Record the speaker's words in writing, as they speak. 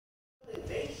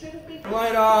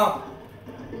Light off.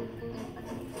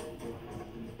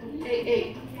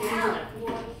 Hey,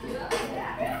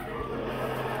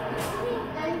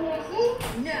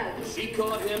 no. She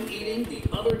caught him eating the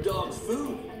other dog's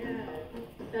food.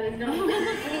 That is not.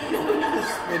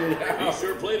 Spit it He out.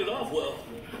 sure played it off well.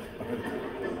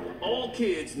 All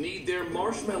kids need their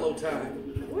marshmallow time.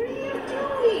 What are you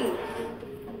doing?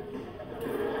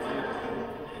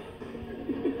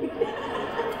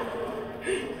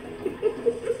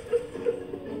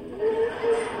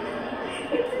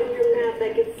 It's in your mouth. I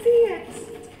can see it.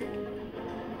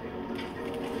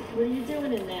 What are you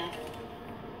doing in there?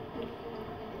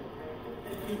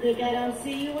 You think I don't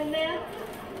see you in there?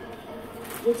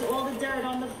 What's all the dirt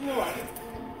on the floor?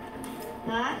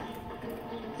 Huh?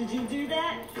 Did you do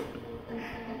that?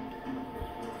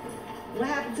 What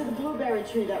happened to the blueberry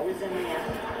tree that was in there?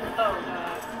 Oh,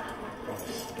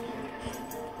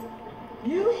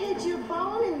 you hid your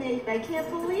bone in there. I can't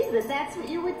believe it. That's what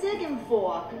you were digging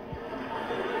for.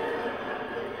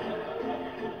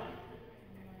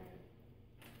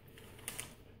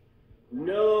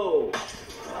 No.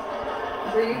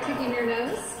 Were you picking your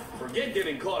nose? Forget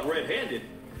getting caught red-handed.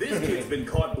 This kid's been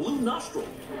caught blue nostril.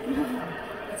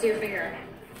 Let's see your finger.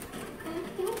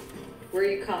 Were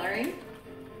you coloring?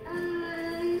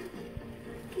 No.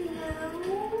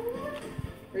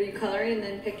 Were you coloring and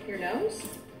then picking your nose?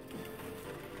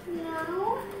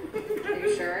 No. Are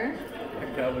you sure?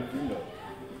 How would you know?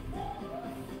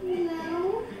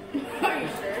 No. Are you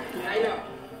sure?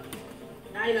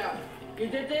 I know. You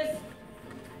did this?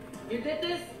 You did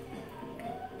this?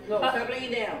 No, stop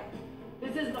laying down.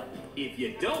 This is not. If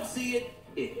you don't see it,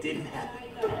 it didn't happen.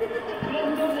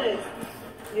 Don't do this.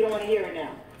 You don't want to hear it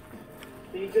now.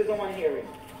 So you just don't want to hear it.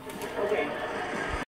 Okay.